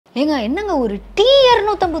ஏங்க என்னங்க ஒரு டீ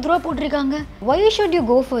 250 ரூபா போட்டிருக்காங்க, why should you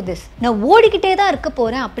go for this? நான் ஓடிக்கிட்டே தான் இருக்க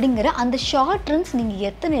போகிறேன் அப்படிங்கிற அந்த ஷார்ட் ரன்ஸ் நீங்கள்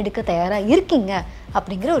எத்தனை எடுக்க தயாராக இருக்கீங்க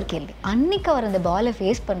அப்படிங்கிற ஒரு கேள்வி. அன்னைக்கு அவர் அந்த பாலை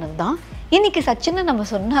ஃபேஸ் பண்ணது தான் இன்னைக்கு சச்சினை நம்ம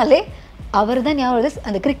சொன்னாலே அவர் தான் ஞாபகம்.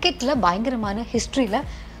 அந்த கிரிக்கெட்டில் பயங்கரமான ஹிஸ்ட்ரியில்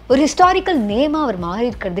ஒரு ஹிஸ்டாரிக்கல் நேமாக அவர் மாறி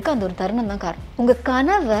இருக்கிறதுக்கு அந்த ஒரு தருணம் தான் காரணம். உங்கள்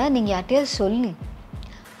கனவை நீங்கள் யார்ட்டையாவது சொல்லி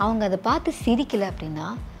அவங்க அதை பார்த்து சிரிக்கலை அப்படின்னா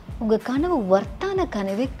உங்கள் கனவு ஒர்த்தான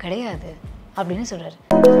கனவே கிடையாது அப்படின்னு சொல்கிறார்.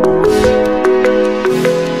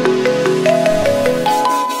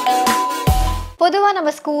 பொதுவாக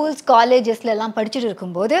நம்ம ஸ்கூல்ஸ் காலேஜஸ்லாம் படிச்சுட்டு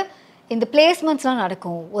இருக்கும்போது இந்த பிளேஸ்மெண்ட்ஸ்லாம்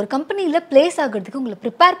நடக்கும். ஒரு கம்பெனியில் பிளேஸ் ஆகிறதுக்கு உங்களை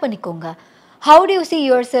ப்ரிப்பேர் பண்ணிக்கோங்க. How to you see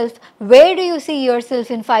your self, where to you see your self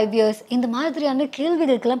in 5 years, இந்த மாதிரியான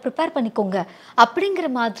கேள்விகளுக்கெல்லாம் ப்ரிப்பேர் பண்ணிக்கோங்க அப்படிங்கிற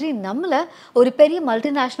மாதிரி நம்மளை ஒரு பெரிய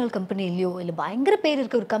மல்டிநேஷ்னல் கம்பெனிலையோ இல்லை பயங்கர பேர்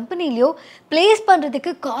இருக்க ஒரு கம்பெனிலையோ பிளேஸ்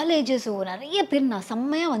பண்ணுறதுக்கு காலேஜஸோ நிறைய பேர் நான்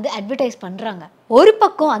செம்மையாக வந்து அட்வர்டைஸ் பண்ணுறாங்க. ஒரு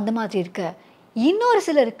பக்கம் அந்த மாதிரி இருக்கு, இன்னொரு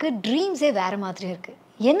சிலருக்கு ட்ரீம்ஸே வேறு மாதிரி இருக்குது.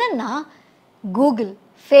 என்னென்னா கூகுள்,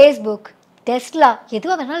 ஃபேஸ்புக், டெஸ்லா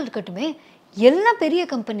எதுவாக வேணாலும் இருக்கட்டுமே, எல்லாம் பெரிய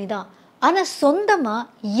கம்பெனி தான். ஆனால்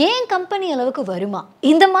சொந்தமாக ஏன் கம்பெனி அளவுக்கு வருமா?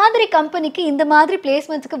 இந்த மாதிரி கம்பெனிக்கு இந்த மாதிரி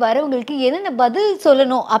பிளேஸ்மெண்ட்ஸுக்கு வரவங்களுக்கு என்னென்ன பதில்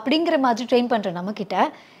சொல்லணும் அப்படிங்கிற மாதிரி ட்ரெயின் பண்ணுற நம்மக்கிட்ட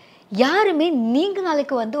யாருமே நீங்கள்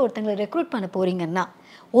நாளைக்கு வந்து ஒருத்தங்களை ரெக்ரூட் பண்ண போகிறீங்கன்னா,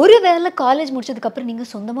 ஒரு வேளை காலேஜ் முடிச்சதுக்கப்புறம்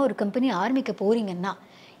நீங்கள் சொந்தமாக ஒரு கம்பெனி ஆரம்பிக்க போகிறீங்கன்னா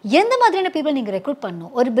எந்த மாதிரியான பீப்புள் நீங்கள் ரெக்ரூட்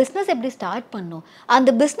பண்ணணும், ஒரு பிஸ்னஸ் எப்படி ஸ்டார்ட் பண்ணணும்,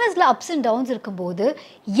 அந்த பிஸ்னஸில் அப்ஸ் அண்ட் டவுன்ஸ் இருக்கும்போது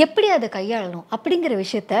எப்படி அதை கையாளணும் அப்படிங்கிற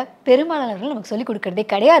விஷயத்த பெரும்பாலானவர்கள் நமக்கு சொல்லிக் கொடுக்குறதே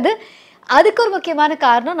கிடையாது. அதுக்கு ஒரு முக்கியமான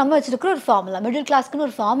காரணம் நம்ம வச்சுருக்கிற ஒரு ஃபார்முலா. மிடில் கிளாஸ்க்குன்னு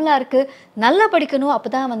ஒரு ஃபார்முலா இருக்குது. நல்லா படிக்கணும், அப்போ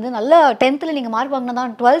தான் வந்து நல்லா 10th நீங்கள் மார்க் வாங்கினா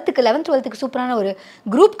தான் 11th 12th சூப்பரான ஒரு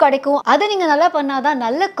குரூப் கிடைக்கும். அதை நீங்கள் நல்லா பண்ணால் தான்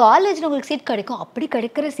நல்ல காலேஜில் உங்களுக்கு சீட் கிடைக்கும். அப்படி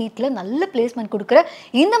கிடைக்கிற சீட்டில் நல்ல பிளேஸ்மெண்ட் கொடுக்குற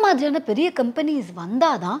இந்த மாதிரியான பெரிய கம்பெனிஸ்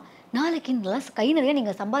வந்தால் தான் நாளைக்கு நல்லா கை நிறைய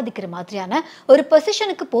நீங்கள் சம்பாதிக்கிற மாதிரியான ஒரு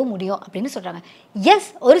பொசிஷனுக்கு போக முடியும் அப்படின்னு சொல்கிறாங்க. எஸ்,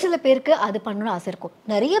 ஒரு சில பேருக்கு அது பண்ணணும்னு ஆசை இருக்கும்,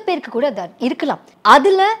 நிறைய பேருக்கு கூட அது இருக்கலாம்.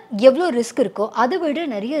 அதில் எவ்வளோ ரிஸ்க் இருக்கோ அதை விட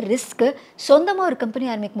நிறைய ரிஸ்க்கு சொந்தமாக ஒரு கம்பெனி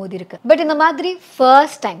ஆரம்பிக்கும் போது இருக்குது. பட் இந்த மாதிரி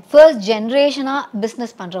ஃபர்ஸ்ட் ஜென்ரேஷனாக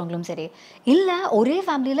பிஸ்னஸ் பண்ணுறவங்களும் சரி, இல்லை ஒரே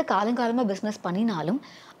ஃபேமிலியில் காலங்காலமாக பிஸ்னஸ் பண்ணினாலும்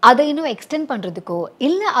அதை இன்னும் எக்ஸ்டெண்ட் பண்ணுறதுக்கோ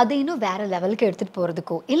இல்லை அதை இன்னும் வேறு லெவலுக்கு எடுத்துகிட்டு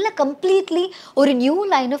போகிறதுக்கோ இல்லை கம்ப்ளீட்லி ஒரு new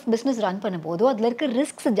line of business run பண்ணும்போதோ அதில் இருக்க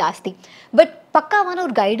ரிஸ்க்ஸ் ஜாஸ்தி. பட் பக்காவான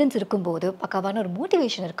ஒரு கைடன்ஸ் இருக்கும்போது, பக்காவான ஒரு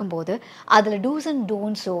மோட்டிவேஷன் இருக்கும்போது, அதில் டூஸ் அண்ட்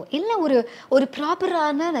டோன்ட்ஸோ இல்லை ஒரு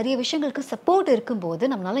ப்ராப்பரான நிறைய விஷயங்களுக்கு சப்போர்ட் இருக்கும்போது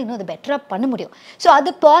நம்மளால் இன்னும் அதை பெட்டராக பண்ண முடியும். ஸோ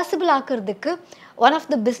அது possible ஆக்கிறதுக்கு one of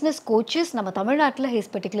the business coaches நம்ம தமிழ்நாட்டில் he's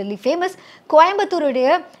particularly famous, கோயம்புத்தூருடைய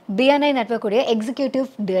BNI நெட்வொர்க்குடைய executive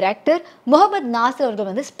director Mohammed Nassar அவர்கள்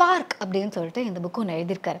வந்து ஸ்பார்க் அப்படின்னு சொல்லிட்டு இந்த புக் ஒன்று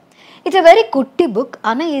எழுதியிருக்காரு. இட்ஸ் அ வெரி குட்டி புக்.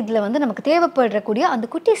 ஆனால் இதில் வந்து நமக்கு தேவைப்படக்கூடிய அந்த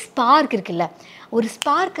குட்டி ஸ்பார்க் இருக்குல்ல, ஒரு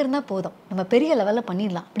ஸ்பார்க் இருந்தால் போதும், நம்ம பெரிய லெவலில்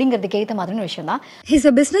பண்ணிடலாம் அப்படிங்கிறதுக்கு ஏற்ற மாதிரியான விஷயம் தான். He's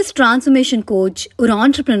a business transformation coach, ஒரு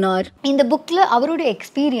ஆண்டர்ப்ரனர். இந்த புக்கில் அவருடைய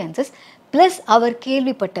எக்ஸ்பீரியன்சஸ் ப்ளஸ் அவர்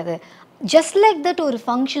கேள்விப்பட்டது, ஜஸ்ட் லைக் தட் ஒரு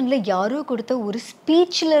ஃபங்க்ஷனில் யாரோ கொடுத்த ஒரு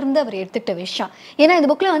ஸ்பீச்சிலேருந்து அவர் எடுத்துக்கிட்ட விஷயம். ஏன்னா இந்த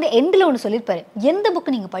புக்கில் வந்து எண்டில் ஒன்று சொல்லியிருப்பாரு, எந்த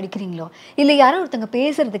புக்கு நீங்கள் படிக்கிறீங்களோ இல்லை யாரோ ஒருத்தங்க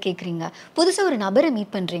பேசுகிறத கேட்குறீங்க, புதுசாக ஒரு நபரை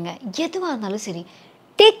மீட் பண்ணுறீங்க, எதுவாக இருந்தாலும் சரி,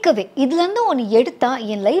 டேக்அவே இதுலேருந்து ஒன்று எடுத்தால்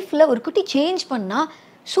என் லைஃப்பில் ஒரு குட்டி சேஞ்ச் பண்ணால்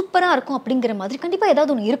சூப்பராக இருக்கும் அப்படிங்கிற மாதிரி கண்டிப்பாக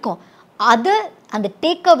ஏதாவது ஒன்று இருக்கும். அதை அந்த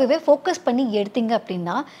டேக்அவே ஃபோக்கஸ் பண்ணி எடுத்தீங்க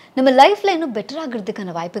அப்படின்னா நம்ம லைஃப்பில் இன்னும் பெட்டர்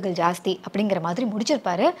ஆகிறதுக்கான வாய்ப்புகள் ஜாஸ்தி அப்படிங்கிற மாதிரி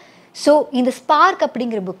முடிச்சிருப்பாரு. ஸோ இந்த ஸ்பார்க்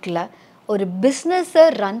அப்படிங்கிற புக்கில் ஒரு பிஸ்னஸை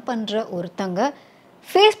ரன் பண்ணுற ஒருத்தங்க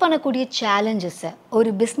ஃபேஸ் பண்ணக்கூடிய சேலஞ்சஸை, ஒரு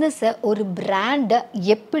பிஸ்னஸை, ஒரு பிராண்டை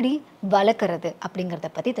எப்படி வளர்க்குறது அப்படிங்கிறத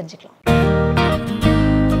பற்றி தெரிஞ்சுக்கலாம்.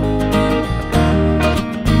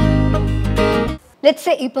 லெட்ஸ்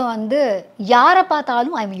சே இப்போ வந்து யாரை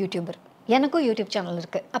பார்த்தாலும் ஐ எம் யூடியூபர், எனக்கும் யூடியூப் சேனல்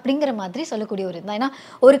இருக்குது அப்படிங்கிற மாதிரி சொல்லக்கூடிய ஒரு இதுதான். ஏன்னா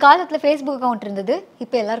ஒரு காலத்தில் ஃபேஸ்புக் அக்கௌண்ட் இருந்தது,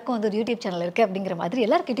 இப்போ எல்லாருக்கும் வந்து ஒரு யூடியூப் சேனல் இருக்குது அப்படிங்கிற மாதிரி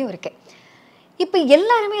எல்லாருக்கிட்டையும் இருக்குது. இப்போ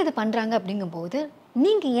எல்லாருமே இதை பண்ணுறாங்க அப்படிங்கும்போது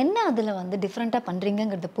நீங்கள் என்ன அதில் வந்து டிஃப்ரெண்ட்டாக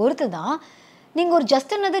பண்ணுறீங்கிறத பொறுத்து தான் நீங்கள் ஒரு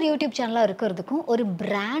ஜஸ்ட் another யூடியூப் சேனலாக இருக்கிறதுக்கும் ஒரு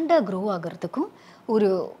பிராண்டாக க்ரோ ஆகிறதுக்கும்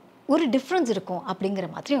ஒரு டிஃப்ரென்ஸ் இருக்கும் அப்படிங்கிற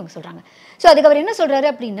மாதிரி அவங்க சொல்கிறாங்க. ஸோ அதுக்கு அவர் என்ன சொல்கிறாரு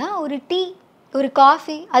அப்படின்னா, ஒரு டீ, ஒரு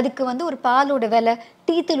காஃபி, அதுக்கு வந்து ஒரு பாலோட விலை,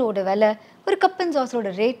 டீ தூளோட விலை, ஒரு கப் அண்ட்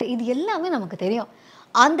சாஸோட ரேட்டு, இது எல்லாமே நமக்கு தெரியும்.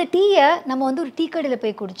 அந்த டீயை நம்ம வந்து ஒரு டீ கடையில்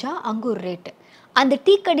போய் குடித்தா அங்கே ஒரு ரேட்டு, அந்த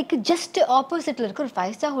டீ கடைக்கு ஜஸ்ட் ஆப்போசிட்டில் இருக்க ஒரு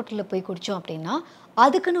 5 star ஹோட்டலில் போய் குடித்தோம் அப்படின்னா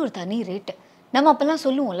அதுக்குன்னு ஒரு தனி ரேட்டு. நம்ம அப்போல்லாம்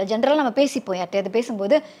சொல்லுவோம்ல, ஜென்ரலாக நம்ம பேசிப்போம் யார்கிட்ட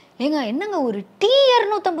பேசும்போது, என்னங்க ஒரு டீ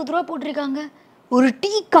 250 ரூபா போட்டிருக்காங்க, ஒரு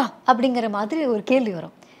டீக்கா அப்படிங்கிற மாதிரி ஒரு கேள்வி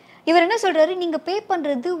வரும். இவர் என்ன சொல்கிறாரு, நீங்கள் பே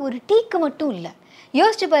பண்ணுறது ஒரு டீக்கு மட்டும் இல்லை.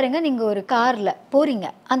 யோசிச்சு பாருங்கள், நீங்கள் ஒரு காரில் போகிறீங்க,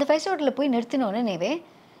 அந்த 5 star ஹோட்டலில் போய் நிறுத்தினோடனேவே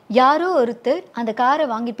யாரோ ஒருத்தர் அந்த காரை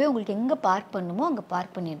வாங்கி போய் உங்களுக்கு எங்கே பார்க் பண்ணணுமோ அங்கே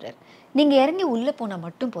பார்க் பண்ணிடுறாரு. நீங்கள் இறங்கி உள்ளே போனால்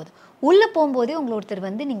மட்டும் போதும். உள்ளே போகும்போதே உங்களை ஒருத்தர்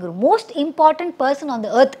வந்து நீங்கள் ஒரு most important person on the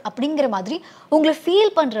earth அப்படிங்கிற மாதிரி உங்களை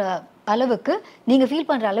ஃபீல் பண்ணுற அளவுக்கு, நீங்கள் ஃபீல்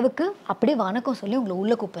பண்ணுற அளவுக்கு அப்படியே வணக்கம் சொல்லி உங்களை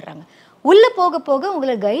உள்ளே கூப்பிடுறாங்க. உள்ளே போக போக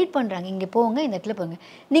உங்களை கைட் பண்ணுறாங்க. இங்கே போங்க, இந்த இடத்துல போங்க.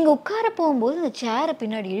 நீங்கள் உட்கார போகும்போது அந்த சேரை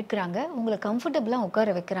பின்னாடி இழுக்கிறாங்க, உங்களை கம்ஃபர்டபுளாக உட்கார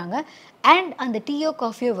வைக்கிறாங்க. அண்ட் அந்த டீயோ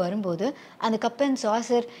காஃபியோ வரும்போது அந்த கப் அண்ட்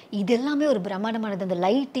சாசர் இது எல்லாமே ஒரு பிரம்மாண்டமானது. அந்த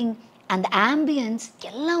லைட்டிங், அந்த ஆம்பியன்ஸ்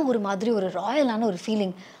எல்லாம் ஒரு மாதிரி ஒரு ராயலான ஒரு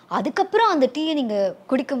ஃபீலிங். அதுக்கப்புறம் அந்த டீயை நீங்கள்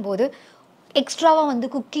குடிக்கும்போது எக்ஸ்ட்ராவாக வந்து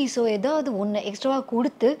குக்கீஸோ ஏதாவது ஒன்று எக்ஸ்ட்ராவாக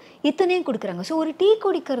கொடுத்து இத்தனையும் கொடுக்குறாங்க. ஸோ ஒரு டீ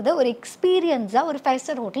குடிக்கிறத ஒரு எக்ஸ்பீரியன்ஸாக ஒரு 5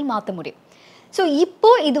 ஸ்டார் ஹோட்டல் மாற்ற முடியும். ஸோ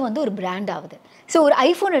இப்போது இது வந்து ஒரு பிராண்ட் ஆகுது. ஸோ ஒரு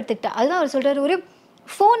ஐஃபோன் எடுத்துக்கிட்டா அதுதான் அவர் சொல்கிறார், ஒரு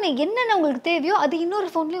ஃபோன் என்னென்ன உங்களுக்கு தேவையோ அது இன்னொரு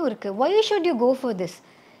ஃபோன்லேயும் இருக்குது. Why should you go for this?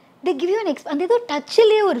 They give you அந்த ஏதோ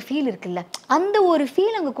டச்சிலேயே ஒரு ஃபீல் இருக்குல்ல, அந்த ஒரு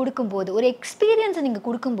ஃபீல் அங்கே கொடுக்கும்போது, ஒரு எக்ஸ்பீரியன்ஸை நீங்கள்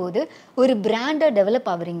கொடுக்கும்போது ஒரு பிராண்டாக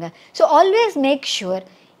டெவலப் ஆகுறீங்க. ஸோ ஆல்வேஸ் மேக் ஷுவர்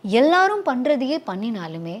எல்லாரும் பண்ணுறதையே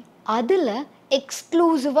பண்ணினாலுமே அதில்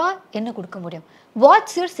எக்ஸ்க்ளூசிவாக என்ன கொடுக்க முடியும்,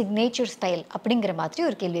 வாட்ஸ் யுவர் சிக்னேச்சர் ஸ்டைல் அப்படிங்கிற மாதிரி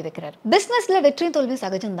ஒரு கேள்வி வைக்கிறார். பிஸ்னஸில் வெற்றியும் தோல்வி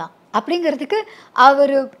சகஜம்தான் அப்படிங்கிறதுக்கு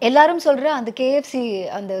அவர் எல்லாரும் சொல்கிற அந்த கேஎஃப்சி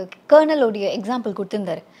அந்த கர்னலோடைய எக்ஸாம்பிள்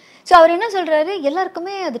கொடுத்துருந்தாரு. ஸோ அவர் என்ன சொல்கிறாரு,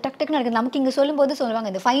 எல்லாருக்குமே அது டக் டக்குன்னு நடக்குது. நமக்கு இங்கே சொல்லும்போது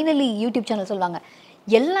சொல்லுவாங்க, இந்த ஃபைனலி யூடியூப் சேனல் சொல்லுவாங்க,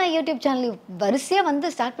 எல்லா யூடியூப் சேனலையும் வரிசையாக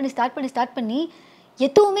வந்து ஸ்டார்ட் பண்ணி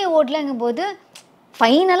எதுவுமே ஓடலைங்கும் போது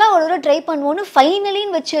ஃபைனலாக ஒரு தடவை ட்ரை பண்ணுவோன்னு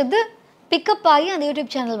ஃபைனலின்னு வச்சது பிக்கப் ஆகி அந்த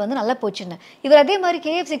யூடியூப் சேனல் வந்து நல்லா போச்சுன்னு. இவர் அதே மாதிரி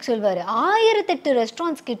கேஎஃப்சிக்கு சொல்வார், 1008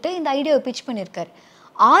 ரெஸ்டாரண்ட்ஸ் கிட்ட இந்த ஐடியாவை பிச் பண்ணியிருக்காரு.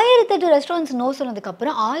 1008 ரெஸ்டாரண்ட்ஸ் நோ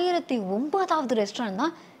சொன்னதுக்கப்புறம் 1009வது ரெஸ்டாரண்ட்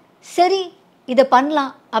தான் சரி இதை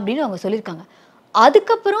பண்ணலாம் அப்படின்னு அவங்க சொல்லியிருக்காங்க.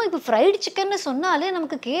 அதுக்கப்புறம் இப்போ ஃப்ரைடு சிக்கன்னு சொன்னாலே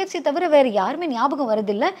நமக்கு கேஎஃப்சி தவிர வேறு யாருமே ஞாபகம்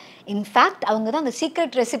வரதில்லை. இன்ஃபேக்ட் அவங்க தான் அந்த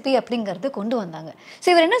சீக்ரெட் ரெசிபி அப்படிங்கிறது கொண்டு வந்தாங்க. ஸோ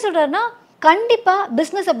இவர் என்ன சொல்கிறாருன்னா, கண்டிப்பாக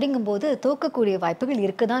பிஸ்னஸ் அப்படிங்கும்போது தோக்கக்கூடிய வாய்ப்புகள்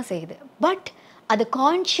இருக்க தான் செய்யுது. பட் அதை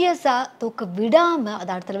கான்ஷியஸாக தோக்க விடாமல் அதை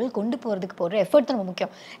அடுத்த லெவல் கொண்டு போகிறதுக்கு போடுற எஃபர்ட் தான் ரொம்ப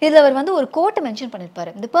முக்கியம். இதில் அவர் வந்து ஒரு கோட்டை மென்ஷன்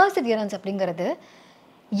பண்ணியிருப்பார், இந்த பர்சிவியரன்ஸ் அப்படிங்கிறது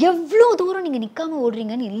எவ்வளோ தூரம் நீங்கள் நிற்காமல்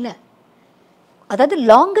ஓடுறீங்கன்னு இல்லை, அதாவது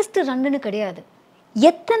லாங்கஸ்ட் ரன்னுன்னு கிடையாது,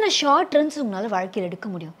 எத்தனை ஷார்ட் ரன்ஸ் உங்களால் வாழ்க்கையில் எடுக்க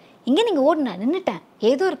முடியும். இங்கே நீங்கள் ஓடினேன், நின்றுட்டேன்,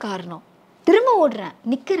 ஏதோ ஒரு காரணம், திரும்ப ஓடுறேன்,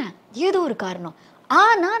 நிற்கிறேன், ஏதோ ஒரு காரணம்.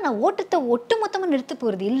 ஆனால் நான் ஓட்டத்தை ஒட்டு மொத்தமாக நிறுத்த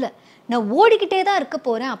போகிறது இல்லை, நான் ஓடிக்கிட்டே தான் இருக்க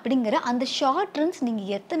போகிறேன் அப்படிங்கிற அந்த ஷார்ட் ரன்ஸ்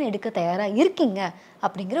நீங்கள் எத்தனை எடுக்க தயாராக இருக்கீங்க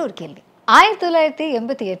அப்படிங்கிற ஒரு கேள்வி.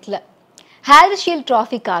 1988 ஹாரிஸ் ஷீல்ட்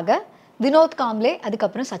ட்ராஃபிக்காக வினோத் காம்ப்ளே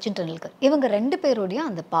அதுக்கப்புறம் சச்சின் டெண்டுல்கர் இவங்க 2 பேருடைய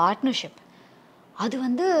அந்த பார்ட்னர்ஷிப் அது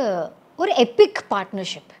வந்து ஒரு எப்பிக்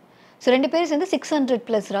பார்ட்னர்ஷிப். ஸோ 2 பேரும் சேர்ந்து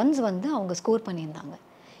 600+ ரன்ஸ் வந்து அவங்க ஸ்கோர் பண்ணியிருந்தாங்க.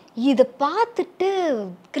 இதை பார்த்துட்டு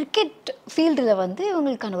கிரிக்கெட் ஃபீல்டில் வந்து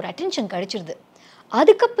இவங்களுக்கான ஒரு அட்டென்ஷன் கிடைச்சிருது.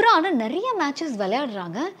 அதுக்கப்புறம் ஆனால் நிறைய மேட்சஸ்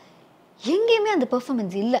விளையாடுறாங்க, எங்கேயுமே அந்த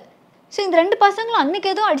பெர்ஃபார்மன்ஸ் இல்லை. ஸோ இந்த 2 பசங்களும் அன்றைக்கி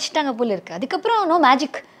ஏதோ அடிச்சிட்டாங்க போல இருக்குது. அதுக்கப்புறம் நோ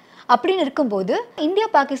மேஜிக் அப்படின்னு இருக்கும்போது இந்தியா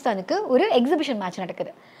பாகிஸ்தானுக்கு ஒரு எக்ஸிபிஷன் மேட்ச்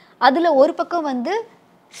நடக்குது. அதில் ஒரு பக்கம் வந்து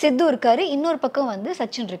சித்து இருக்கார், இன்னொரு பக்கம் வந்து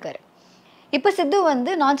சச்சின் இருக்கார். இப்போ சித்து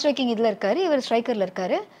வந்து நான் ஸ்ட்ரைக்கிங் இதில் இருக்கார், இவர் ஸ்ட்ரைக்கரில்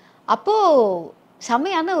இருக்கார். அப்போது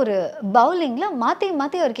செம்மையான ஒரு பவுலிங்கில்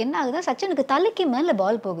மாற்றி அவருக்கு என்ன ஆகுது, சச்சினுக்கு தலைக்கு மேலே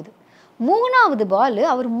பால் போகுது. 3வது பால்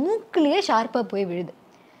அவர் மூக்கிலேயே ஷார்ப்பாக போய்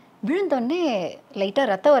விழுந்தோடனே லைட்டாக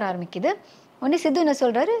ரத்தம் வர ஆரம்பிக்குது. உடனே சித்து என்ன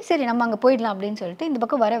சொல்கிறாரு, சரி நம்ம அங்கே போயிடலாம் அப்படின்னு சொல்லிட்டு இந்த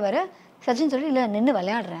பக்கம் வர சச்சின் சொல்லிட்டு இல்லை நின்று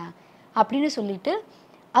விளையாடுறேன் அப்படின்னு சொல்லிட்டு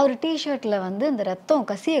அவர் டிஷர்ட்டில் வந்து இந்த ரத்தம்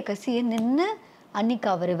கசிய நின்று அன்னைக்கு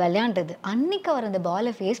அவர் விளையாண்டது, அன்னைக்கு அவர் அந்த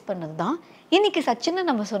பாலை ஃபேஸ் பண்ணது தான் இன்றைக்கி சச்சின்னு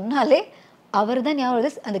நம்ம சொன்னாலே அவர் தான்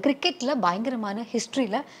ஞாபகம். அந்த கிரிக்கெட்டில் பயங்கரமான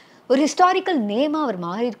ஹிஸ்ட்ரியில் ஒரு ஹிஸ்டாரிக்கல் நேமாக அவர்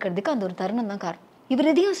மாறி இருக்கிறதுக்கு அந்த ஒரு தருணம் தான் காரணம். இவர்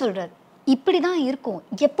எதையும் சொல்கிறார், இப்படி தான் இருக்கும்,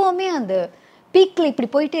 எப்போவுமே அந்த பீக்கில் இப்படி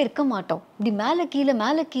போயிட்டே இருக்க மாட்டோம், இப்படி மேலே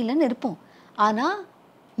கீழேன்னு இருப்போம். ஆனால்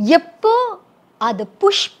எப்போ அதை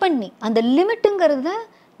புஷ் பண்ணி அந்த லிமிட்டுங்கிறத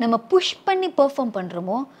நம்ம புஷ் பண்ணி பெர்ஃபார்ம்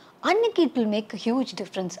பண்ணுறோமோ அன்னைக்கு it will make a huge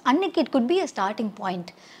difference. அன்னைக்கு it could be a starting point.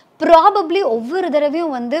 Probably ஒவ்வொரு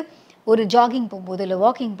தடவையும் வந்து ஒரு ஜாகிங் போகும்போது இல்லை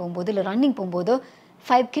வாக்கிங் போகும்போது இல்லை ரன்னிங் போகும்போதோ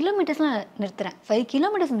 5 கிலோமீட்டர்ஸ்லாம் நிறுத்துகிறேன், 5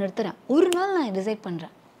 கிலோமீட்டர்ஸ் நிறுத்துகிறேன், ஒரு நாள் நான் டிசைட்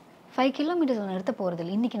பண்ணுறேன் 5 கிலோமீட்டர்ஸ் நிறுத்த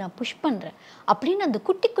போகிறதில்ல, இன்றைக்கி நான் புஷ் பண்ணுறேன் அப்படின்னு அந்த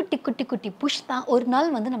குட்டி புஷ் தான் ஒரு நாள்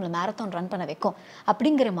வந்து நம்மளை மேரத்தான் ரன் பண்ண வைக்கும்.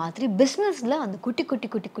 அப்படிங்கிற மாதிரி பிஸ்னஸில் அந்த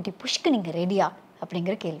குட்டி புஷ்க்கு நீங்கள் ரெடியா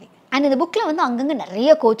அப்படிங்கிற கேள்வி. அண்ட் இந்த புக்கில் வந்து அங்கங்கே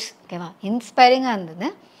நிறைய கோட்ஸ் ஓகேவா இன்ஸ்பைரிங்காக இருந்தது.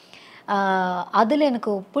 அதில்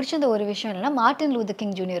எனக்கு பிடிச்ச ஒரு விஷயம் என்னென்னா, மார்ட்டின் லூதர்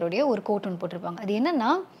கிங் ஜூனியருடைய ஒரு கோட் ஒன்று போட்டிருப்பாங்க. அது என்னென்னா,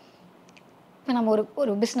 இப்போ நம்ம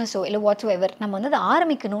ஒரு பிஸ்னஸோ இல்லை வாட்ஸ் எவர் நம்ம வந்து அதை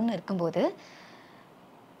ஆரம்பிக்கணும்னு இருக்கும்போது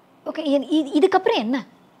ஓகே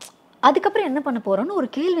அதுக்கப்புறம் என்ன பண்ண போகிறோம்னு ஒரு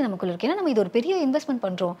கேள்வி நமக்குள்ள இருக்கு. ஏன்னா நம்ம இது ஒரு பெரிய இன்வெஸ்ட்மெண்ட்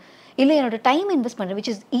பண்ணுறோம், இல்லை என்னோட டைம் இன்வெஸ்ட் பண்ணுறேன் which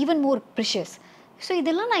is even more precious. So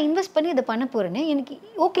இதெல்லாம் நான் இன்வெஸ்ட் பண்ணி இதை பண்ண போகிறேன்னு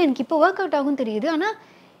எனக்கு இப்போ ஒர்க் அவுட் ஆகும் தெரியுது, ஆனால்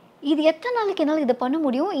இது எத்தனை நாளைக்கு என்னால் இதை பண்ண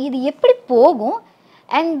முடியும், இது எப்படி போகும்,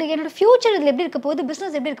 அண்ட் என்னோடய ஃப்யூச்சர் இதில் எப்படி இருக்க போகுது,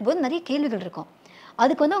 பிஸ்னஸ் எப்படி இருக்க போகுது, நிறைய கேள்விகள் இருக்கும்.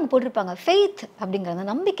 அதுக்கு வந்து அவங்க போட்டிருப்பாங்க ஃபெய்த் அப்படிங்கிறது.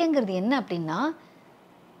 நம்பிக்கைங்கிறது என்ன அப்படின்னா,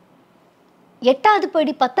 8வது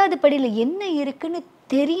படி 10வது படியில் என்ன இருக்குன்னு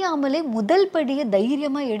தெரியாமலே முதல் படியை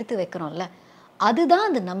தைரியமாக எடுத்து வைக்கிறோம்ல, அதுதான்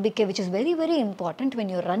அந்த நம்பிக்கை, which is very very important when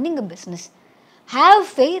you're running a business. Have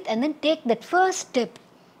faith and then take that first step,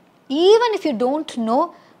 even if you don't know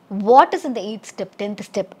what is in the 8th step 10th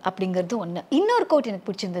step அப்படிங்கிறது ஒன்று. இன்னொரு code எனக்கு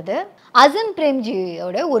பிடிச்சிருந்தது. அசன்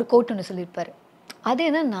பிரேம்ஜியோட ஒரு code ஒன்று சொல்லியிருப்பார். அது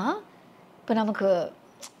என்னன்னா, இப்போ நமக்கு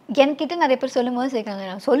என்கிட்ட நிறைய பேர் சொல்லும்போது சேர்க்காங்க,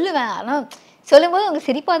 நான் சொல்லுவேன், ஆனால் சொல்லும்போது உங்களுக்கு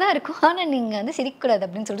சிரிப்பாக தான் இருக்கும், ஆனால் நீங்கள் வந்து சிரிக்கக்கூடாது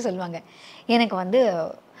அப்படின்னு சொல்லிட்டு சொல்லுவாங்க. எனக்கு வந்து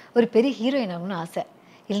ஒரு பெரிய ஹீரோயின் ஆகணும்னு ஆசை,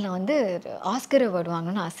 இல்லை நான் வந்து ஆஸ்கர் அவார்டு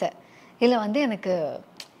வாங்கணும்னு ஆசை, இல்லை வந்து எனக்கு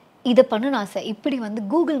இதை பண்ணணும்னு ஆசை, இப்படி வந்து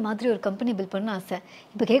கூகுள் மாதிரி ஒரு கம்பெனி பில்ட் பண்ணணும்னு ஆசை.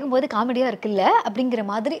 இப்போ கேட்கும்போது காமெடியாக இருக்குல்ல அப்படிங்கிற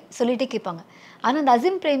மாதிரி சொல்லிகிட்டே கேட்பாங்க. ஆனால் அந்த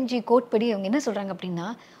அசிம் பிரேம்ஜி கோட் படி அவங்க என்ன சொல்கிறாங்க அப்படின்னா,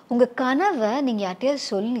 உங்கள் கனவை நீங்கள் யார்ட்டையாவது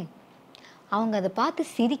சொல்லி அவங்க அதை பார்த்து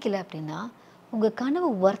சிரிக்கலை அப்படின்னா உங்கள் கனவு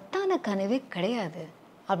ஒர்த்தான கனவே கிடையாது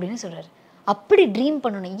அப்படின்னு சொல்கிறாரு. அப்படி ட்ரீம்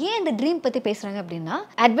பண்ணணும். ஏன் இந்த ட்ரீம் பற்றி பேசுகிறாங்க அப்படின்னா,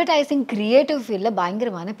 அட்வர்டைசிங் கிரியேட்டிவ் ஃபீல்டில்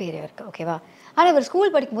பயங்கரமான பேர் இருக்குது, ஓகேவா. ஆனால் இவர்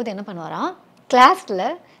ஸ்கூல் படிக்கும்போது என்ன பண்ணுவாராம், கிளாஸில்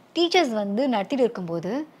டீச்சர்ஸ் வந்து நடத்திட்டு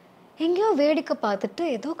இருக்கும்போது எங்கேயோ வேடிக்கை பார்த்துட்டு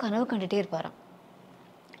ஏதோ கனவு கண்டுகிட்டே இருப்பாராம்.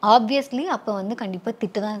 ஆப்வியஸ்லி அப்போ வந்து கண்டிப்பாக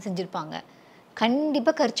திட்டு தான் செஞ்சுருப்பாங்க,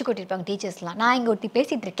 கண்டிப்பாக கரிச்சு கொட்டியிருப்பாங்க டீச்சர்ஸ்லாம். நான் இங்கே ஒருத்தி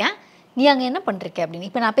பேசிகிட்டு இருக்கேன், நீ அங்கே என்ன பண்ணுறீங்க அப்படின்னு.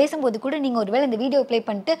 இப்போ நான் பேசும்போது கூட நீங்கள் ஒரு வேளை இந்த வீடியோ ப்ளே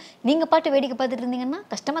பண்ணிட்டு நீங்கள் பாட்டு வேடிக்கை பார்த்துட்டு இருந்தீங்கன்னா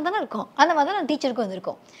கஷ்டமாக தானே இருக்கும். அந்த மாதிரி தான் நான் டீச்சருக்கும்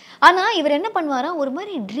வந்திருக்கோம். ஆனால் இவர் என்ன பண்ணுவாராம், ஒரு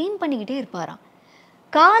மாதிரி ட்ரீம் பண்ணிக்கிட்டே இருப்பாராம்.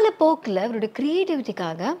 காலப்போக்கில் அவருடைய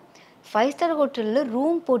க்ரியேட்டிவிட்டிக்காக 5 ஸ்டார் ஹோட்டலில்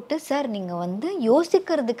ரூம் போட்டு, சார் நீங்கள் வந்து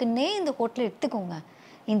யோசிக்கிறதுக்குன்னே இந்த ஹோட்டலில் எடுத்துக்கோங்க,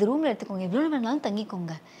 இந்த ரூமில் எடுத்துக்கோங்க, எவ்வளோ வேணாலும்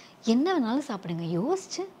தங்கிக்கோங்க, என்ன வேணாலும் சாப்பிடுங்க,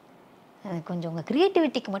 யோசிச்சு கொஞ்சம் உங்கள்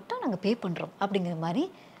க்ரியேட்டிவிட்டிக்கு மட்டும் நாங்கள் பே பண்ணுறோம் அப்படிங்கிற மாதிரி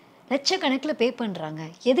லட்சக்கணக்கில் பே பண்ணுறாங்க.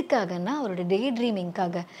 எதுக்காகன்னா அவரோட டே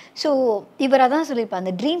ட்ரீமிங்காக. ஸோ இவர் அதான் சொல்லியிருப்பார்,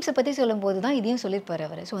 அந்த ட்ரீம்ஸை பற்றி சொல்லும்போது தான் இதையும் சொல்லியிருப்பார்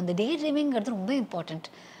அவர். ஸோ அந்த டே ட்ரீமிங்கிறது ரொம்ப இம்பார்ட்டண்ட்.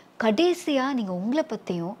 கடைசியாக நீங்கள் உங்களை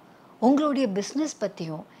பற்றியும் உங்களுடைய பிஸ்னஸ்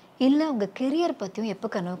பற்றியும் இல்லை உங்கள் கெரியர் பற்றியும் எப்போ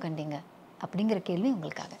கனவு கண்டீங்க அப்படிங்கிற கேள்வி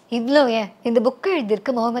உங்களுக்காக. இவ்வளோ ஏன் இந்த புக்கை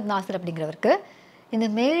எழுதியிருக்கு முகமது நாசர் அப்படிங்கிறவருக்கு. இந்த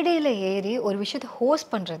மேடையில் ஏறி ஒரு விஷயத்தை ஹோஸ்ட்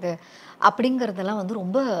பண்ணுறது அப்படிங்கிறதெல்லாம் வந்து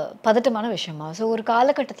ரொம்ப பதட்டமான விஷயமா. ஸோ ஒரு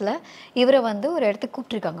காலகட்டத்தில் இவரை வந்து ஒரு இடத்துக்கு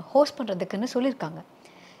கூப்பிட்ருக்காங்க ஹோஸ்ட் பண்ணுறதுக்குன்னு சொல்லியிருக்காங்க.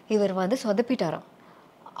 இவர் வந்து சொதப்பிட்டாராம்.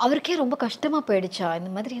 அவருக்கே ரொம்ப கஷ்டமாக போயிடுச்சா,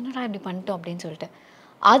 இந்த மாதிரி என்னடா இப்படி பண்ணிட்டோம் அப்படின்னு சொல்லிட்டு.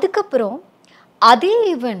 அதுக்கப்புறம் அதே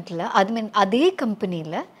ஈவெண்ட்டில் அதே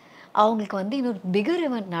கம்பெனியில் அவங்களுக்கு வந்து இன்னொரு பிகர்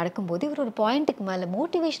ஈவெண்ட் நடக்கும்போது இவர் ஒரு பாயிண்ட்டுக்கு மேலே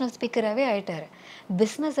மோட்டிவேஷனல் ஸ்பீக்கராகவே ஆகிட்டார்.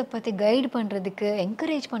 பிஸ்னஸை பற்றி கைடு பண்ணுறதுக்கு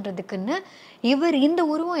என்கரேஜ் பண்ணுறதுக்குன்னு இவர் இந்த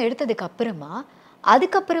உருவம் எடுத்ததுக்கு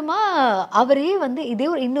அதுக்கப்புறமா அவரே வந்து இதே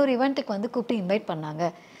ஒரு இன்னொரு ஈவெண்ட்டுக்கு வந்து கூப்பிட்டு இன்வைட் பண்ணாங்க.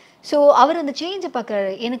 ஸோ அவர் அந்த சேஞ்சை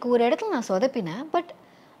பார்க்குறாரு. எனக்கு ஒரு இடத்துல நான் சொதப்பினேன், but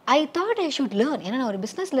I thought I should learn. ஏன்னா நான் ஒரு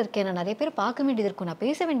பிஸ்னஸில் இருக்கேன், நான் நிறைய பேர் பார்க்க வேண்டியது இருக்கும், நான்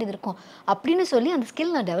பேச வேண்டியது இருக்கும் அப்படின்னு சொல்லி அந்த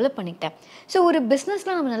ஸ்கில் நான் டெவலப் பண்ணிக்கிட்டேன். ஸோ ஒரு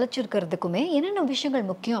பிஸ்னஸில் நம்ம நிலச்சிருக்கிறதுக்குமே என்னென்ன விஷயங்கள்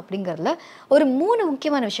முக்கியம் அப்படிங்கிறதுல ஒரு 3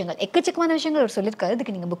 முக்கியமான விஷயங்கள், எக்கச்சக்கமான விஷயங்கள் அவர் சொல்லியிருக்காரு.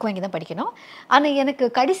 அதுக்கு நீங்கள் புக் வாங்கி தான் படிக்கணும். ஆனால் எனக்கு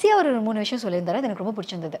கடைசியாக ஒரு 3 விஷயம் சொல்லியிருந்தாரு, அது எனக்கு ரொம்ப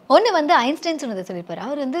பிடிச்சிருந்தது. ஒன்று வந்து ஐன்ஸ்டைன் சொன்னதை சொல்லியிருப்பார்.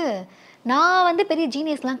 அவர் வந்து நான் வந்து பெரிய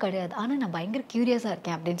ஜீனியஸ்லாம் கிடையாது, ஆனால் நான் பயங்கர க்யூரியஸாக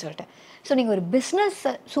இருக்கேன் அப்படின்னு சொல்லிட்டு. ஸோ நீங்கள் ஒரு பிஸ்னஸ்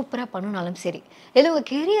சூப்பராக பண்ணணுனாலும் சரி, இல்லை உங்கள்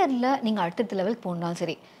கெரியரில் நீங்கள் அடுத்தடுத்த லெவலுக்கு போகணுனாலும்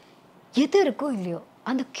சரி, எது இருக்கோ இல்லையோ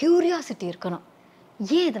அந்த க்யூரியாசிட்டி இருக்கணும்.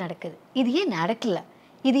 ஏன் இது நடக்குது, இது ஏன் நடக்கலை,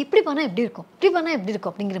 இது இப்படி பண்ணால் எப்படி இருக்கும், இப்படி பண்ணால் எப்படி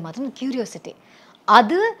இருக்கும் அப்படிங்கிற மாதிரி அந்த க்யூரியாசிட்டி,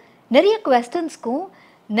 அது நிறைய குவெஸ்டன்ஸ்க்கும்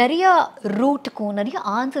நிறையா ரூட்டுக்கும் நிறைய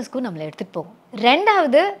ஆன்சர்ஸ்க்கும் நம்மளை எடுத்துகிட்டு போகும்.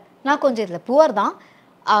 2வது, நான் கொஞ்சம் இதில் புவர் தான்,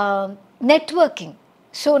 நெட்வொர்க்கிங்.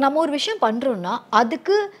 ஸோ நம்ம ஒரு விஷயம் பண்ணுறோன்னா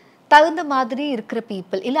அதுக்கு தகுந்த மாதிரி இருக்கிற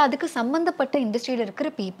பீப்புள், இல்லை அதுக்கு சம்மந்தப்பட்ட இண்டஸ்ட்ரியில் இருக்கிற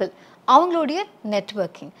பீப்புள், அவங்களுடைய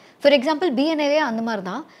நெட்வொர்க்கிங். ஃபார் எக்ஸாம்பிள் பிஎன்ஏவே அந்த மாதிரி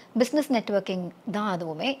தான், பிஸ்னஸ் நெட்வொர்க்கிங் தான்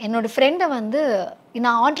அதுவுமே. என்னோடய ஃப்ரெண்டை வந்து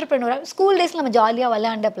நான் ஆண்டர்ப்ரெனராக ஸ்கூல் டேஸில் நம்ம ஜாலியாக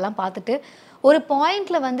விளையாண்டு அப்பெல்லாம் பார்த்துட்டு ஒரு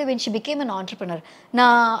பாயிண்டில் வந்து when she became an entrepreneur,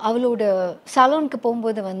 நான் அவளோட சலூனுக்கு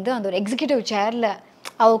போகும்போது வந்து அந்த ஒரு எக்ஸிக்யூட்டிவ் சேரில்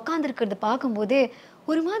அவள் உட்காந்துருக்கிறத பார்க்கும்போதே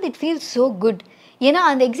ஒரு மாதிரி இட் ஃபீல்ஸ் ஸோ குட். ஏன்னா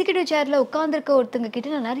அந்த எக்ஸிக்யூட்டிவ் சேரில் உட்காந்துருக்க ஒருத்தங்க கிட்ட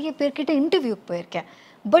நான் நிறைய பேர்கிட்ட இன்டர்வியூக்கு போயிருக்கேன்.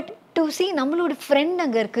 பட் டு சி நம்மளோட ஃப்ரெண்ட்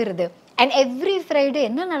அங்கே இருக்கிறது, அண்ட் எவ்ரி ஃப்ரைடே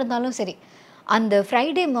என்ன நடந்தாலும் சரி அந்த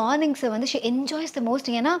ஃப்ரைடே மார்னிங்ஸை வந்து ஷி என்ஜாய்ஸ் த மோஸ்ட்.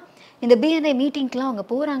 ஏன்னா இந்த பிஎன்ஐ மீட்டிங்க்கெலாம் அவங்க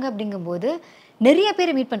போகிறாங்க அப்படிங்கும்போது நிறைய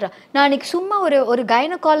பேரை மீட் பண்ணுறா. நான் அன்றைக்கி சும்மா ஒரு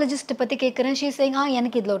கைனகாலஜிஸ்ட்டை பற்றி கேட்குறேன், ஷீ சேயிங்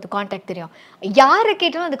எனக்கு இதில் ஒரு காண்டாக்ட் தெரியும், யாரை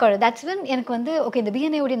கேட்டாலும் அது தட்ஸ் வென் எனக்கு வந்து ஓகே இந்த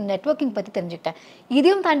பிஎன்ஐயோடைய நெட்வொர்க்கிங் பற்றி தெரிஞ்சுக்கிட்டேன்.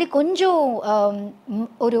 இதையும் தாண்டி கொஞ்சம்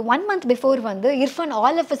ஒரு 1 month பிஃபோர் வந்து Irfan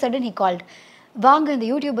all of a sudden he called, வாங்க இந்த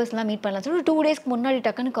யூடியூபர்ஸ்லாம் மீட் பண்ணலாம் சொல்லி 2 daysக்கு முன்னாடி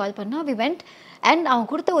டக்குன்னு கால் பண்ணால் வி வெண்ட். அண்ட் அவங்க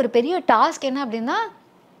கொடுத்த ஒரு பெரிய டாஸ்க் என்ன அப்படின்னா,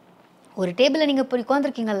 ஒரு டேபிளில் நீங்கள் போய்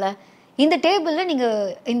உட்காந்துருக்கீங்கல்ல, இந்த டேபிளில்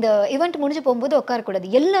நீங்கள் இந்த ஈவெண்ட் முடிஞ்சு போகும்போது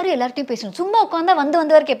உட்காரக்கூடாது. எல்லார்ட்டையும் பேசணும். சும்மா உட்காந்தா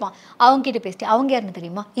வந்து வர கேட்பான். அவங்க கிட்ட பேசிட்டு, அவங்க யாருன்னு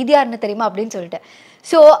தெரியுமா, இது யாருன்னு தெரியுமா அப்படின்னு சொல்லிட்டு.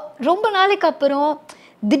 ஸோ ரொம்ப நாளைக்கு அப்புறம்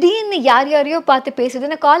திடீர்னு யாரையோ பார்த்து பேசுது.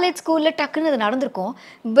 ஏன்னா காலேஜ் ஸ்கூலில் டக்குன்னு அது நடந்திருக்கும்.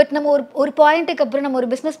 பட் நம்ம ஒரு பாயிண்ட்டுக்கு அப்புறம் நம்ம ஒரு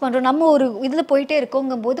பிஸ்னஸ் பண்ணுறோம், நம்ம ஒரு இதில் போயிட்டே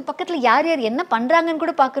இருக்கோங்கும்போது பக்கத்தில் யார் என்ன பண்ணுறாங்கன்னு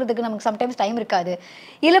கூட பார்க்குறதுக்கு நமக்கு சம்டைம்ஸ் டைம் இருக்காது.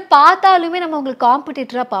 இல்லை பார்த்தாலுமே நம்ம அவங்களுக்கு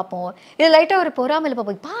காம்படிட்டராக பார்ப்போம். இல்லை லைட்டாக ஒரு பொறாமையில்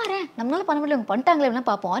பார்ப்போம், பாரு நம்மளால பண்ண முடியல, அவங்க பண்ணிட்டாங்களே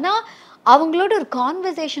பார்ப்போம். ஆனால் அவங்களோட ஒரு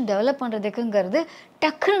கான்வர்சேஷன் டெவலப் பண்ணுறதுக்குங்கிறது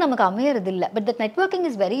டக்குன்னு நமக்கு அமையறது இல்லை. But that networking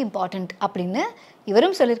is very important அப்படின்னு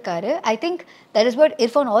இவரும் சொல்லியிருக்காரு. I think that is what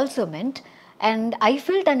Irfan also மென்ட். And I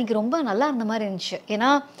field அன்றைக்கி ரொம்ப நல்லா இருந்த மாதிரி இருந்துச்சு. ஏன்னா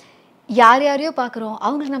யாரையோ பார்க்குறோம்,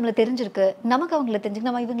 அவங்களுக்கு நம்மளை தெரிஞ்சிருக்கு, நமக்கு அவங்கள தெரிஞ்சுக்கு,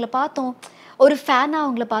 நம்ம இவங்களை பார்த்தோம், ஒரு ஃபேனாக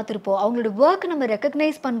அவங்கள பார்த்துருப்போம், அவங்களோட ஒர்க் நம்ம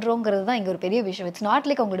ரெக்கக்னைஸ் பண்ணுறோங்கிறது தான் இங்கே ஒரு பெரிய விஷயம். இட்ஸ் நாட்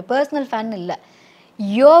லைக் அவங்களோட பர்சனல் ஃபேன் இல்லை.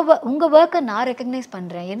 உங்கள் ஒர்க்கை நான் ரெக்கக்னைஸ்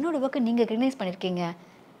பண்ணுறேன், என்னோடய ஒர்க்கை நீங்கள் ரெக்கக்னைஸ் பண்ணியிருக்கீங்க,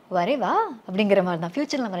 வரேவா அப்படிங்கிற மாதிரி தான்.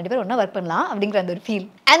 ஃபியூச்சரில் நம்ம 2 பேரும் ஒன்றா ஒர்க் பண்ணலாம் அப்படிங்கிற அந்த ஒரு ஃபீல்.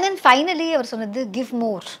 அண்ட் தென் ஃபைனலி அவர் சொன்னது, give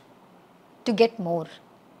more to get more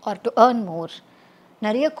or to earn more.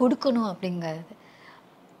 நிறைய கொடுக்கணும் அப்படிங்கிறது.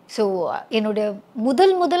 ஸோ என்னோட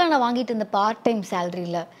முதல்ல நான் வாங்கிட்டு இருந்த பார்ட் டைம்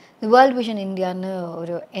சேலரியில் வேர்ல்ட் விஷன் இந்தியான்னு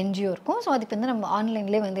ஒரு என்ஜிஓ இருக்கும். ஸோ அதுக்கு வந்து நம்ம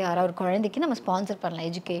ஆன்லைன்லேயே வந்து யாராவது ஒரு குழந்தைக்கு நம்ம ஸ்பான்சர் பண்ணலாம்,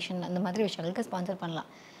 எஜுகேஷன் அந்த மாதிரி விஷயங்களுக்கு ஸ்பான்சர் பண்ணலாம்.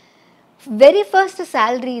 வெரி ஃபர்ஸ்ட்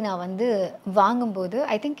சேலரி நான் வந்து வாங்கும்போது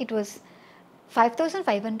ஐ திங்க் இட் வாஸ்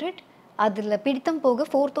 5,500. அதில் பிடித்தம் போக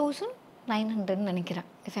 4,900 நினைக்கிறேன்.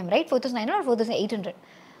 If I'm right, 4,900 or 4,800.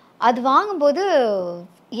 அது வாங்கும்போது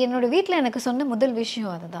என்னோடய வீட்டில் எனக்கு சொன்ன முதல்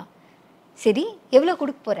விஷயம் அதுதான். சரி, எவ்வளோ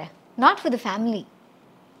கொடுக்க போகிற? நாட் ஃபார் த ஃபேமிலி,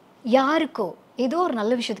 யாருக்கோ ஏதோ ஒரு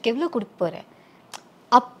நல்ல விஷயத்துக்கு எவ்வளோ கொடுக்க போகிறேன்.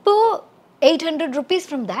 அப்போது 800 rupees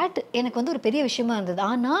ஃப்ரம் தேட் எனக்கு வந்து ஒரு பெரிய விஷயமா இருந்தது.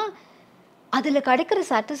 ஆனால் அதில் கிடைக்கிற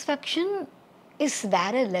சாட்டிஸ்ஃபேக்ஷன் இஸ்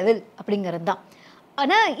வேறு லெவல் அப்படிங்கிறது தான்.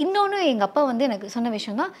 ஆனால் இன்னொன்று எங்கள் அப்பா வந்து எனக்கு சொன்ன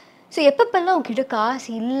விஷயம் தான், ஸோ எப்பப்பெல்லாம் உங்ககிட்ட காசு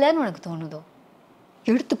இல்லைன்னு உனக்கு தோணுதோ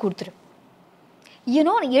எடுத்து கொடுத்துரு.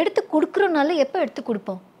 ஏன்னோ எடுத்து கொடுக்குறோனால எப்போ எடுத்து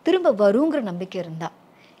கொடுப்போம், திரும்ப வருங்கிற நம்பிக்கை இருந்தால்.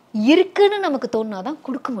 இருக்குன்னு நமக்கு தோணுனா தான்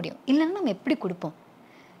கொடுக்க முடியும், இல்லைன்னா நம்ம எப்படி கொடுப்போம்.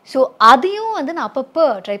 ஸோ அதையும் வந்து நான் அப்பப்போ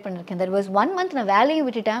ட்ரை பண்ணியிருக்கேன். தட் வாஸ் 1 month நான் வேலையும்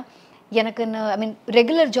விட்டுட்டேன், எனக்கு ஐ மீன்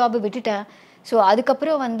ரெகுலர் ஜாபை விட்டுட்டேன். ஸோ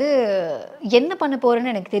அதுக்கப்புறம் வந்து என்ன பண்ண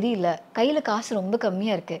போகிறேன்னு எனக்கு தெரியல, கையில் காசு ரொம்ப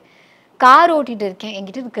கம்மியாக இருக்குது, கார் ஓட்டிகிட்டு இருக்கேன்,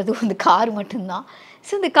 என்கிட்ட இருக்கிறது வந்து கார் மட்டும்தான்.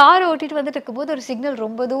 ஸோ இந்த கார் ஓட்டிகிட்டு வந்துட்டு இருக்கும்போது ஒரு சிக்னல்,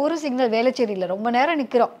 ரொம்ப தூரம் சிக்னல், வேலைச்சேரியில் ரொம்ப நேரம்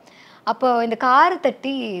நிற்கிறோம். அப்போ இந்த காரை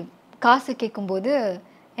தட்டி காசு கேட்கும்போது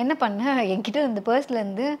என்ன பண்ணேன், என்கிட்ட இந்த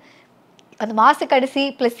பர்ஸ்லேருந்து அந்த மாத கடைசி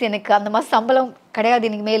ப்ளஸ் எனக்கு அந்த மாதம் சம்பளம் கிடையாது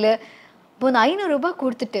இன்றைக்கி மேலே, இப்போ அந்த 500 ரூபாய்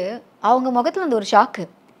கொடுத்துட்டு அவங்க முகத்தில் அந்த ஒரு ஷாக்கு.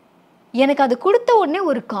 எனக்கு அது கொடுத்த உடனே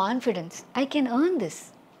ஒரு confidence, I can earn this,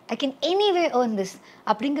 I can anyway earn this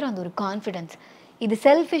அப்படிங்கிற அந்த ஒரு கான்ஃபிடென்ஸ். இது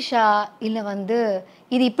செல்ஃபிஷா இல்லை வந்து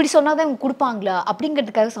இது இப்படி சொன்னால் தான் இவங்க கொடுப்பாங்களா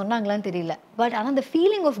அப்படிங்கிறதுக்காக சொன்னாங்களான்னு தெரியல. பட் ஆனால் அந்த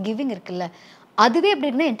ஃபீலிங் ஆஃப் கிவிங் இருக்குல்ல, அதுவே எப்படி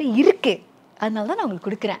இருக்குன்னா என்கிட்ட இருக்குது, அதனால தான் நான் உங்களுக்கு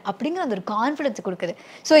கொடுக்குறேன் அப்படிங்கிற அந்த ஒரு கான்ஃபிடென்ஸ் கொடுக்குது.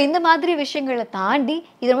 ஸோ இந்த மாதிரி விஷயங்களை தாண்டி,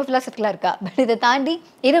 இது ரொம்ப ஃபிலாசபிக்கலாக இருக்கா, பட் இதை தாண்டி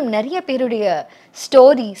இன்னும் நிறைய பேருடைய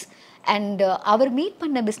ஸ்டோரிஸ் அண்ட் அவர் மீட்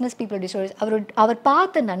பண்ண பிஸ்னஸ் பீப்புளுடைய ஸ்டோரிஸ், அவர்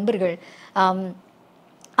பார்த்த நண்பர்கள்,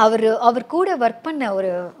 அவர் கூட ஒர்க் பண்ண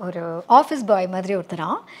ஒரு ஆஃபீஸ் பாய் மாதிரி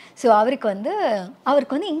ஒருத்தரான். ஸோ அவருக்கு வந்து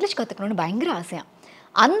இங்கிலீஷ் கற்றுக்கணுன்னு பயங்கர ஆசையாக.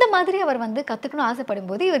 அந்த மாதிரி அவர் வந்து கற்றுக்கணும்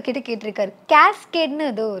ஆசைப்படும் போது இவர்கிட்ட கேட்டிருக்காரு.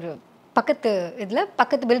 கேஸ்கேட்னு ஏதோ ஒரு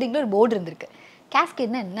பக்கத்து பில்டிங்கில் ஒரு போர்டு இருந்திருக்கு.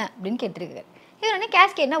 கேஸ்கேட்னா என்ன அப்படின்னு கேட்டிருக்காரு. இவர் உடனே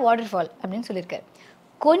கேஸ்கேட்னா வாட்டர் ஃபால் அப்படின்னு சொல்லியிருக்காரு.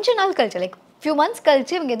 கொஞ்ச நாள் கழிச்சு, லைக் ஃபியூ மந்த்ஸ்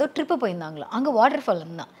கழிச்சு இவங்க ஏதோ ட்ரிப்பு போயிருந்தாங்களாம், அங்கே வாட்டர் ஃபால்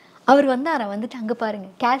தான். அவர் வந்து வந்துட்டு அங்கே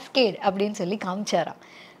பாருங்கள் கேஸ்கேட் அப்படின்னு சொல்லி காமிச்சாராம்.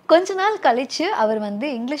 கொஞ்ச நாள் கழிச்சு அவர் வந்து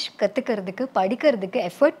இங்கிலீஷ் கற்றுக்கிறதுக்கு படிக்கிறதுக்கு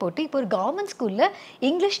எஃபர்ட் போட்டு இப்போ ஒரு கவர்மெண்ட் ஸ்கூலில்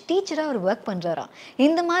இங்கிலீஷ் டீச்சராக அவர் ஒர்க் பண்ணுறாராம்.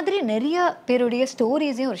 இந்த மாதிரி நிறைய பேருடைய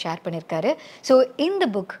ஸ்டோரிஸையும் அவர் ஷேர் பண்ணியிருக்காரு. ஸோ இந்த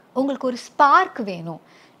புக் உங்களுக்கு ஒரு ஸ்பார்க் வேணும்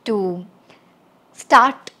to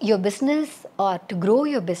start your business or to grow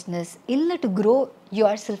your business, இல்லை to grow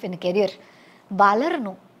your self in career,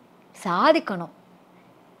 வளரணும், சாதிக்கணும்,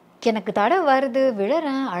 எனக்கு தடை வருது,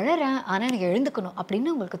 விழறேன், அழறேன், ஆனால் எனக்கு எழுந்துக்கணும்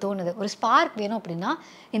அப்படின்னு உங்களுக்கு தோணுது, ஒரு ஸ்பார்க் வேணும் அப்படின்னா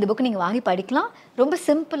இந்த புக்கு நீங்கள் வாங்கி படிக்கலாம். ரொம்ப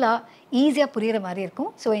சிம்பிளாக ஈஸியாக புரிகிற மாதிரி இருக்கும்.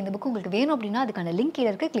 ஸோ இந்த புக்கு உங்களுக்கு வேணும் அப்படின்னா அதுக்கான லிங்க் கீழே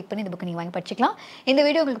இருக்குது, கிளிக் பண்ணி இந்த புக்கு நீங்கள் வாங்கி படிச்சிக்கலாம். இந்த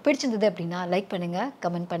வீடியோ உங்களுக்கு பிடிச்சிருந்தது அப்படின்னா லைக் பண்ணுங்கள்,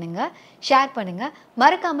 கமெண்ட் பண்ணுங்கள், ஷேர் பண்ணுங்கள்,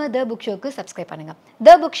 மறக்காமல் த புக் ஷோக்கு சப்ஸ்கிரைப் பண்ணுங்கள்.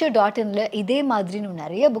 thebookShow.inல இதே மாதிரி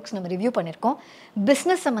நிறைய புக்ஸ் நம்ம ரிவ்யூ பண்ணியிருக்கோம்.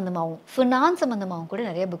 பிஸ்னஸ் சம்மந்தமாகவும் ஃபினான்ஸ் சம்மந்தமாகவும் கூட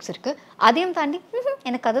நிறைய புக்ஸ் இருக்குது. அதையும் தாண்டி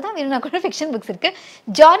எனக்கு அதை தான் வேணும்னா கூட ஃபிக்ஷன் புக்ஸ் இருக்குது.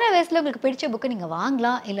 ஜானர் வேஸில் உங்களுக்கு பிடிச்ச புக்கை நீங்கள்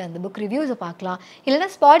வாங்கலாம், இல்லை அந்த புக் ரிவ்யூஸை பார்க்கலாம், இல்லைனா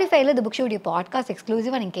ஸ்பாட்டிஃபைல இந்த புக் ஷோடைய பாட்காஸ்ட்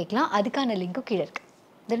எக்ஸ்க்ளூசிவாக நீங்கள் கேட்கலாம். அதுக்கான லிங்க்கும் கீழே இருக்குது.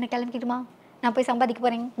 இதை கிளம்பிக்கிட்டுமா, நான் போய் சம்பாதிக்க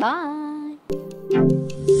போகிறேன். பாய்.